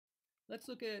Let's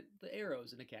look at the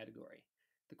arrows in a category.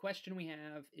 The question we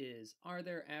have is, are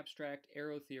there abstract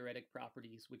aerotheoretic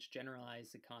properties which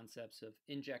generalize the concepts of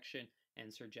injection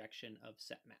and surjection of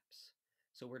set maps?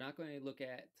 So we're not going to look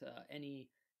at any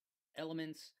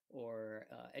elements or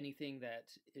anything that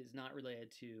is not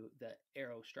related to the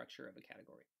arrow structure of a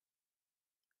category.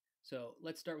 So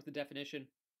let's start with the definition.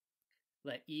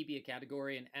 Let E be a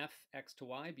category and F, X to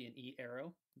Y, be an E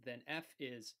arrow. Then F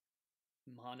is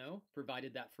mono,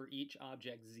 provided that for each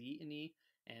object Z in E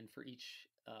and for each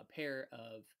pair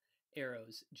of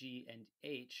arrows G and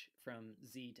H from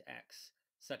Z to X,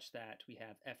 such that we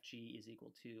have FG is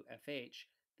equal to FH,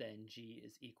 then G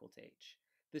is equal to H.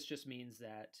 This just means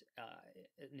that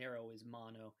an arrow is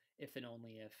mono if and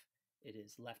only if it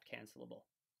is left cancelable.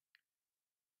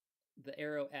 The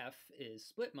arrow F is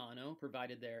split mono,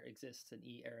 provided there exists an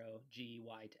E arrow G,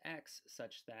 Y to X,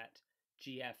 such that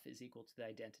GF is equal to the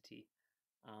identity.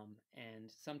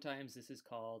 And sometimes this is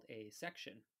called a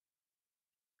section.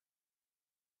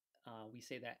 We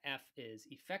say that F is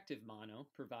effective mono,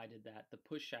 provided that the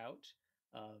push out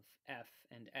of F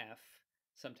and F,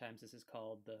 sometimes this is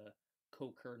called the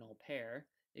co-kernel pair,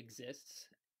 exists,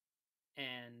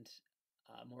 and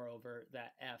moreover,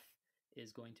 that F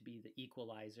is going to be the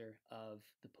equalizer of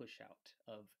the push out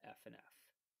of F and F.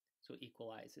 So it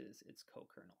equalizes its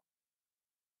co-kernel.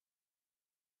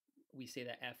 We say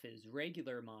that F is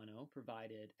regular mono,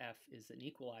 provided F is an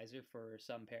equalizer for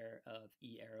some pair of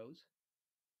E arrows.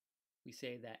 We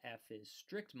say that F is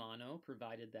strict mono,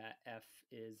 provided that F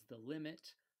is the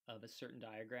limit of a certain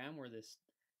diagram, where this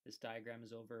diagram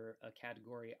is over a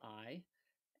category I,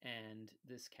 and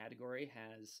this category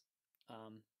has,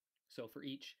 so for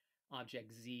each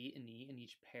object Z and E and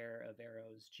each pair of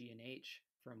arrows G and H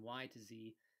from Y to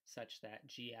Z, such that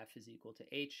GF is equal to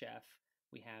HF,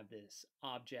 we have this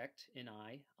object in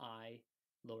I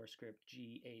lower script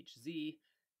G, H, Z,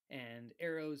 and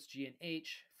arrows G and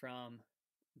H from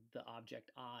the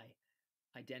object I,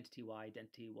 identity Y,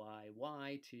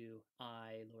 Y to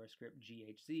I lower script G,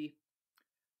 H, Z,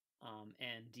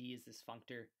 and D is this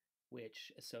functor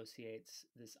which associates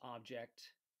this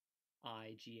object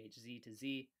I, G, H, Z to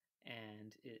Z,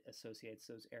 and it associates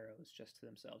those arrows just to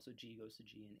themselves. So G goes to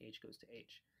G and H goes to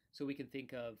H. So we can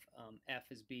think of F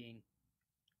as being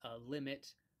a limit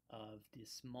of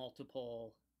this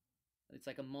multiple, it's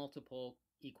like a multiple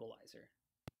equalizer.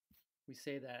 We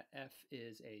say that F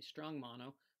is a strong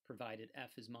mono, provided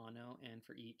F is mono, and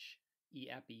for each E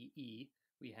epi E,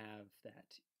 we have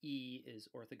that E is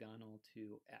orthogonal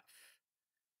to F.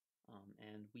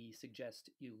 And we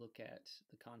suggest you look at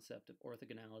the concept of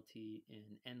orthogonality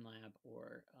in NLab,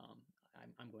 or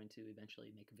I'm going to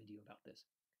eventually make a video about this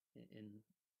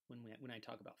when I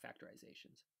talk about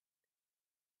factorizations.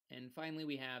 And finally,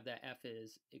 we have that F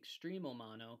is extremal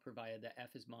mono, provided that F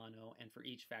is mono, and for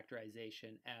each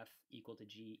factorization, F equal to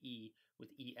GE with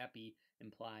E epi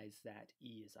implies that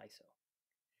E is iso.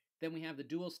 Then we have the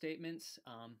dual statements,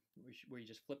 where you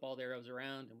just flip all the arrows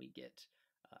around and we get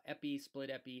epi, split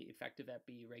epi, effective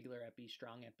epi, regular epi,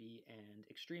 strong epi, and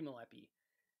extremal epi.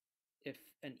 If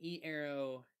an E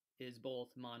arrow is both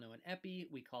mono and epi,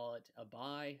 we call it a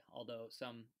bi, although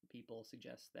some people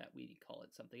suggest that we call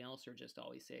it something else, or just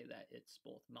always say that it's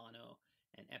both mono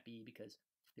and epi, because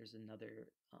there's another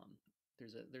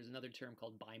there's another term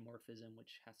called bimorphism,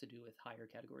 which has to do with higher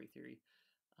category theory,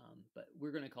 but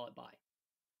we're going to call it bi.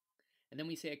 And then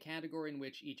we say a category in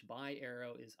which each bi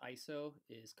arrow is iso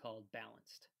is called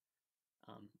balanced.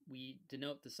 We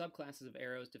denote the subclasses of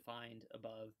arrows defined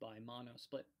above by mono,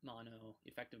 split mono,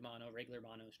 effective mono, regular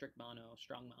mono, strict mono,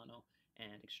 strong mono,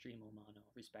 and extremal mono,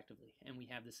 respectively. And we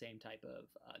have the same type of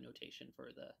notation for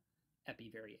the epi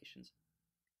variations.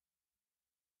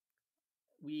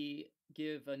 We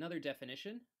give another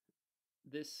definition.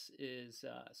 This is,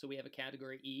 so we have a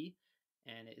category E,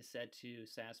 and it is said to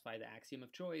satisfy the axiom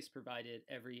of choice provided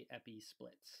every epi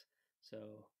splits.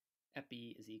 So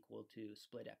epi is equal to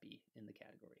split epi in the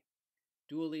category.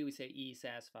 Dually, we say E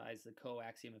satisfies the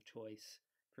co-axiom of choice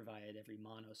provided every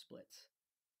mono splits.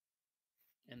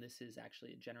 And this is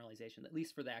actually a generalization, at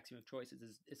least for the axiom of choice,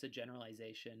 it's a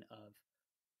generalization of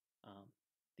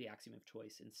the axiom of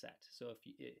choice in set. So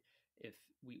if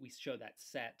we show that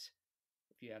set,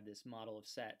 if you have this model of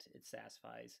set, it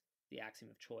satisfies the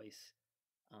axiom of choice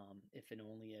if and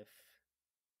only if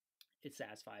it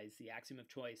satisfies the axiom of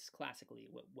choice classically,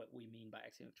 what we mean by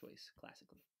axiom of choice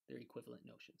classically. They're equivalent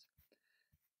notions.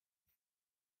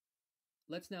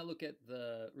 Let's now look at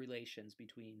the relations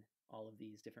between all of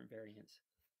these different variants.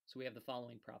 So we have the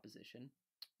following proposition.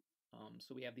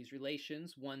 So we have these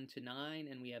relations 1 to 9,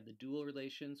 and we have the dual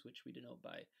relations, which we denote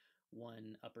by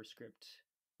 1 upper script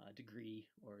degree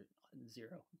or 0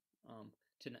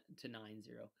 to 9,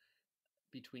 0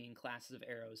 between classes of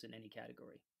arrows in any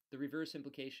category. The reverse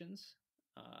implications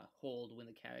hold when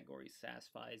the category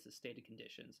satisfies the stated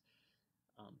conditions.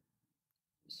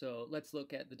 So let's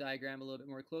look at the diagram a little bit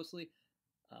more closely.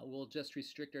 We'll just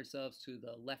restrict ourselves to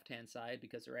the left-hand side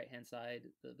because the right-hand side,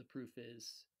 the proof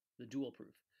is the dual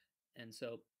proof. And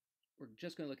so we're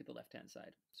just going to look at the left-hand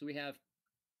side. So we have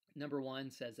number 1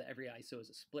 says that every iso is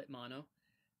a split mono.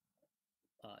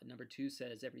 Number 2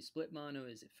 says every split mono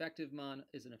is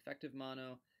an effective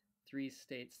mono. 3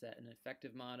 states that an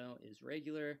effective mono is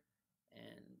regular,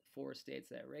 and 4 states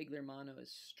that regular mono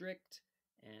is strict,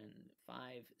 and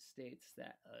 5 states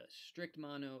that a strict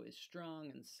mono is strong,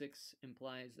 and 6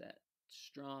 implies that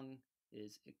strong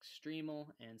is extremal,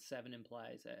 and 7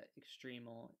 implies that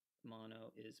extremal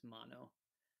mono is mono.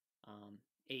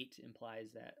 8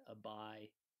 implies that a bi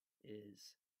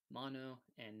is mono,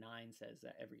 and 9 says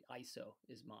that every iso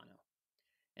is mono.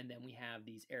 And then we have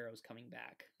these arrows coming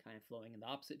back, kind of flowing in the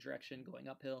opposite direction, going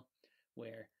uphill,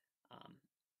 where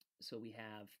so we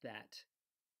have that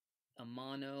a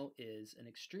mono is an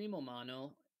extremal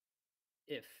mono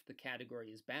if the category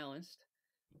is balanced.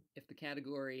 If the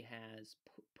category has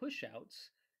push-outs,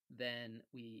 then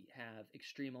we have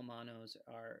extremal monos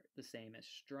are the same as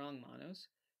strong monos.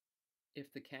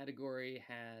 If the category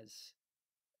has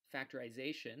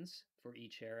factorizations for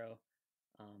each arrow,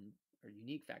 or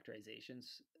unique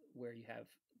factorizations, where you have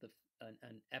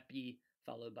an epi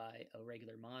followed by a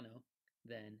regular mono,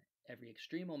 then every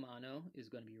extremal mono is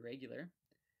going to be regular.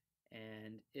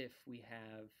 And if we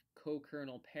have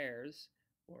co-kernel pairs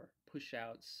or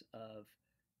push-outs of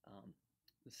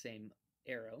the same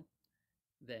arrow,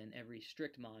 then every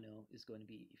strict mono is going to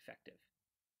be effective.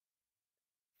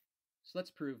 So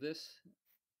let's prove this.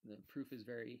 The proof is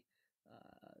very,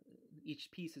 each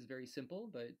piece is very simple,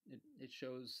 but it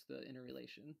shows the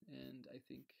interrelation, and I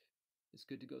think it's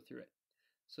good to go through it.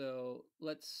 So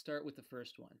let's start with the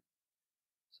first one.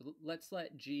 So let's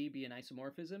let G be an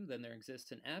isomorphism, then there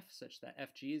exists an F such that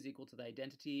FG is equal to the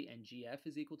identity and GF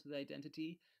is equal to the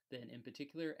identity. Then in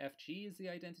particular, FG is the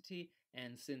identity,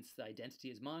 and since the identity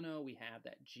is mono, we have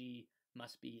that G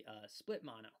must be a split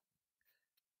mono.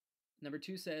 Number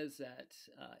 2 says that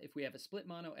if we have a split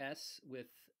mono S with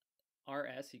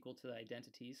RS equal to the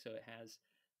identity, so it has,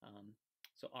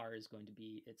 so R is going to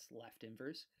be its left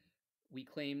inverse, we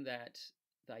claim that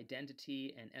the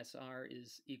identity and SR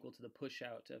is equal to the push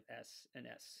out of S and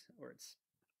S, or it's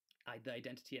the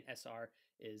identity and SR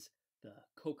is the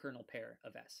co-kernel pair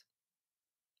of S.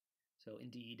 So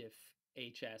indeed, if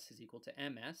HS is equal to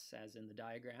MS, as in the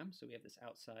diagram, so we have this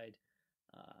outside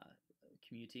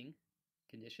commuting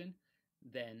condition,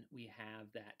 then we have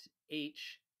that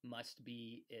H must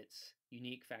be its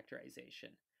unique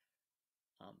factorization.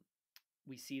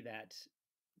 We see that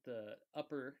the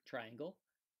upper triangle,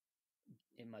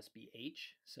 it must be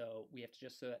H, so we have to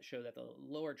just show that the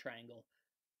lower triangle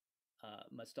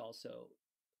must also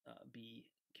be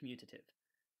commutative.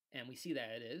 And we see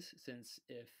that it is, since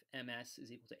if MS is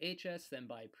equal to HS, then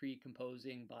by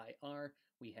precomposing by R,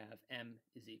 we have M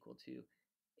is equal to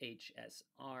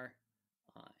HSR,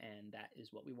 and that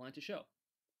is what we want to show.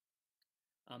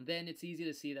 Then it's easy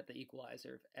to see that the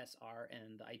equalizer of SR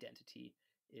and the identity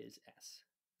is S.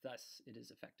 Thus, it is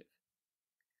effective.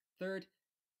 Third,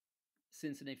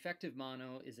 since an effective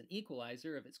mono is an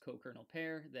equalizer of its co-kernel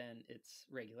pair, then it's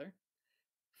regular.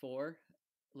 4,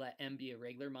 let M be a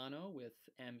regular mono with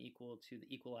M equal to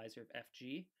the equalizer of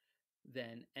FG.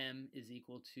 Then M is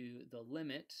equal to the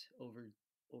limit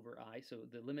over I, so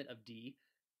the limit of D,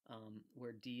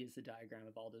 where D is the diagram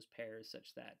of all those pairs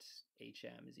such that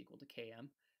HM is equal to KM.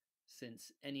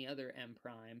 Since any other M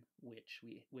prime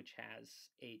which has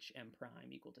HM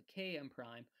prime equal to KM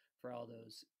prime for all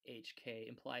those HK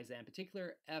implies that in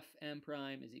particular FM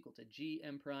prime is equal to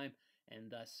GM prime,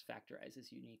 and thus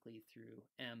factorizes uniquely through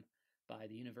M by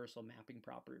the universal mapping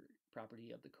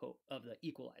property of the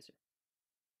equalizer.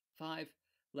 5,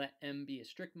 let M be a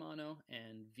strict mono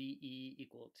and VE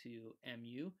equal to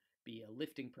MU be a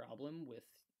lifting problem with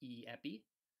E epi.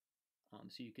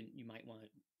 So you might want to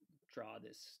draw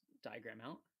this diagram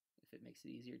out if it makes it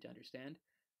easier to understand.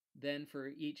 Then for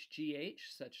each GH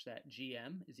such that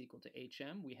GM is equal to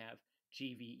HM, we have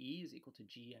GVE is equal to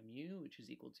GMU, which is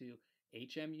equal to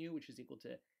HMU, which is equal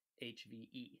to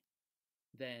HVE.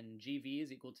 Then GV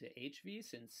is equal to HV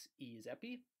since E is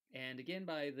epi. And again,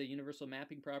 by the universal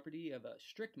mapping property of a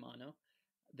strict mono,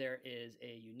 there is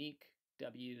a unique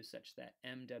W such that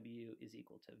MW is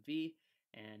equal to V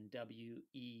and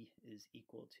WE is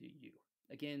equal to U.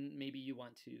 Again, maybe you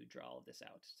want to draw all of this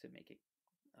out to make it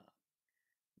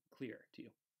clear to you.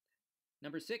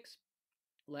 Number 6,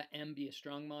 let M be a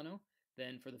strong mono.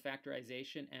 Then for the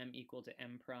factorization, M equal to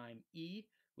M prime E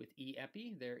with E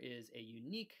epi, there is a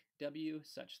unique W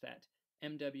such that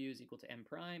MW is equal to M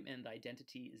prime and the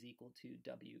identity is equal to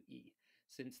WE.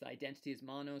 Since the identity is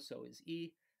mono, so is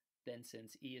E. Then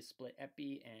since E is split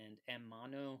epi and M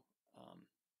mono,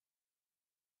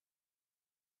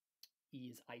 E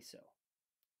is iso.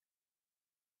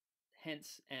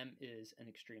 Hence, M is an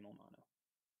extremal mono.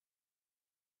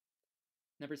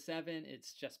 Number 7,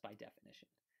 it's just by definition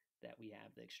that we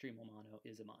have the extremal mono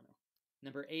is a mono.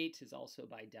 Number 8 is also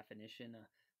by definition.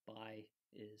 Bi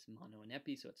is mono and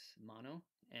epi, so it's mono.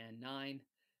 And 9,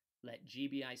 let G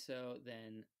be iso,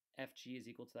 then FG is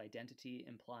equal to the identity,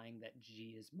 implying that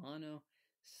G is mono.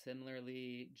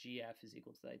 Similarly, GF is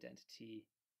equal to the identity,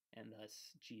 and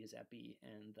thus G is epi,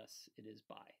 and thus it is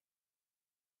bi.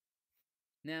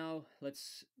 Now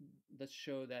let's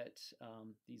show that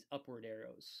these upward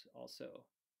arrows also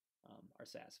are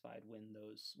satisfied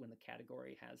when the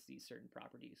category has these certain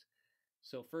properties.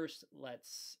 So first,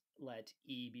 let's let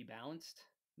E be balanced.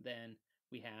 Then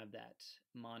we have that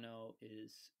mono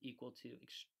is equal to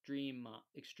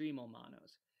extremal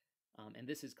monos. And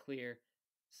this is clear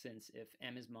since if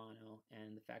M is mono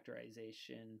and the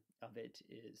factorization of it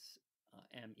is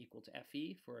M equal to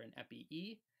Fe for an epi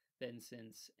E, then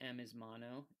since M is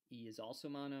mono, E is also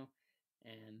mono,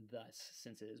 and thus,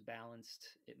 since it is balanced,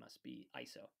 it must be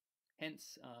iso.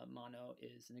 Hence, mono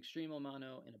is an extremal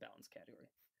mono in a balanced category.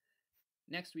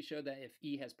 Next, we showed that if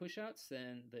E has pushouts,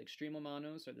 then the extremal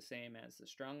monos are the same as the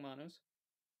strong monos.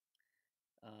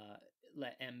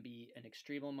 Let M be an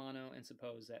extremal mono and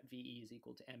suppose that VE is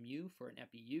equal to MU for an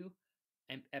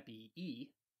epi E,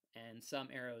 and some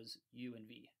arrows U and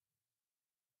V.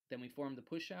 Then we form the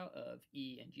pushout of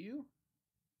E and U,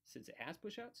 since it has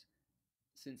pushouts.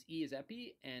 Since E is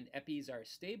epi, and epis are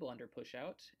stable under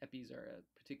pushout, epis are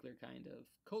a particular kind of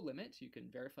colimit. You can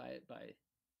verify it by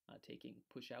taking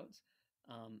pushouts.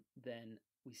 Then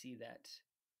we see that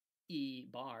E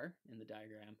bar in the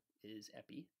diagram is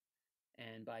epi.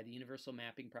 And by the universal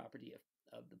mapping property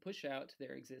of the pushout,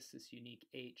 there exists this unique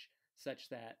H such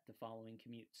that the following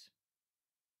commutes.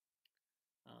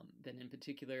 Then in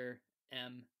particular,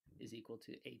 M is equal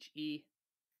to HE.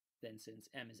 Then since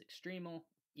M is extremal,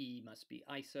 E must be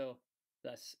iso,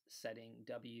 thus setting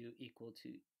W equal to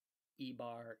E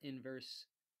bar inverse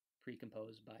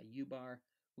precomposed by U bar,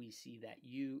 we see that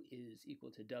U is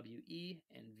equal to WE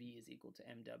and V is equal to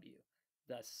MW.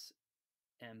 Thus,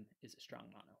 M is a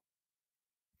strong mono.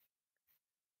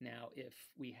 Now, if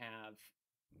we have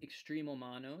extremal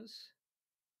monos,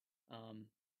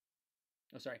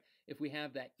 if we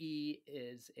have that E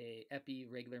is a epi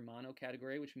regular mono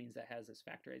category, which means that has this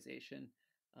factorization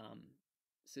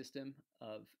system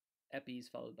of epis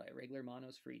followed by regular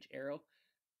monos for each arrow,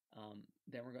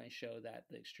 then we're going to show that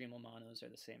the extremal monos are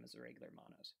the same as the regular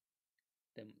monos.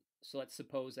 So let's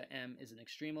suppose that M is an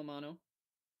extremal mono.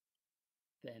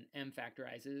 Then M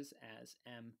factorizes as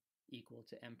M equal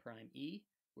to M prime E,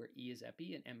 where E is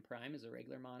epi and M prime is a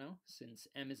regular mono. Since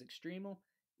M is extremal,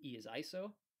 E is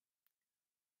iso.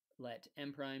 Let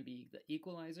M prime be the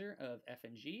equalizer of F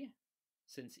and G.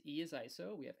 Since E is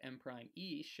iso, we have M prime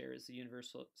E shares the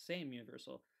same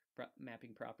universal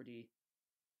mapping property.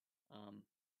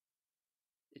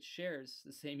 It shares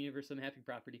the same universal mapping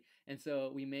property, and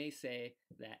so we may say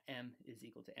that M is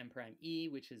equal to M prime E,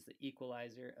 which is the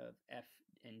equalizer of F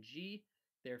and G.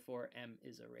 Therefore, M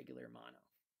is a regular mono.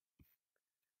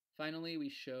 Finally, we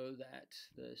show that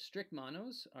the strict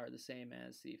monos are the same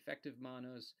as the effective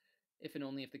monos if and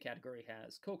only if the category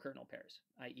has co-kernel pairs,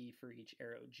 i.e. for each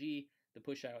arrow G, the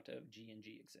pushout of G and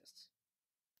G exists.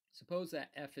 Suppose that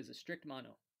F is a strict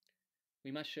mono.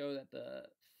 We must show that the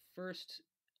first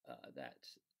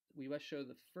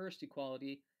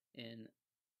equality in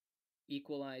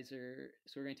equalizer.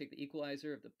 So we're going to take the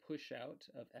equalizer of the pushout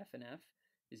of F and F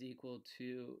is equal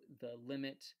to the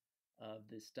limit of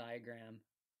this diagram,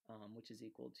 which is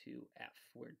equal to F,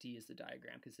 where D is the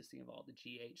diagram consisting of all the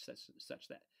GH such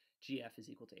that GF is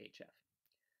equal to HF.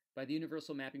 By the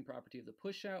universal mapping property of the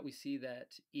pushout, we see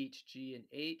that each G and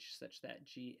H such that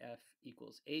GF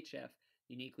equals HF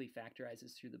uniquely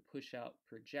factorizes through the pushout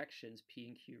projections P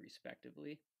and Q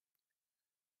respectively.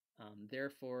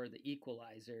 Therefore, the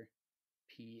equalizer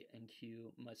P and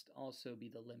Q must also be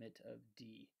the limit of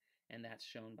D, and that's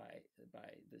shown by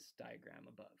this diagram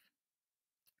above.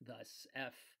 Thus,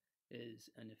 F is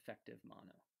an effective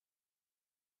mono.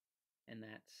 And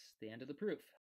that's the end of the proof.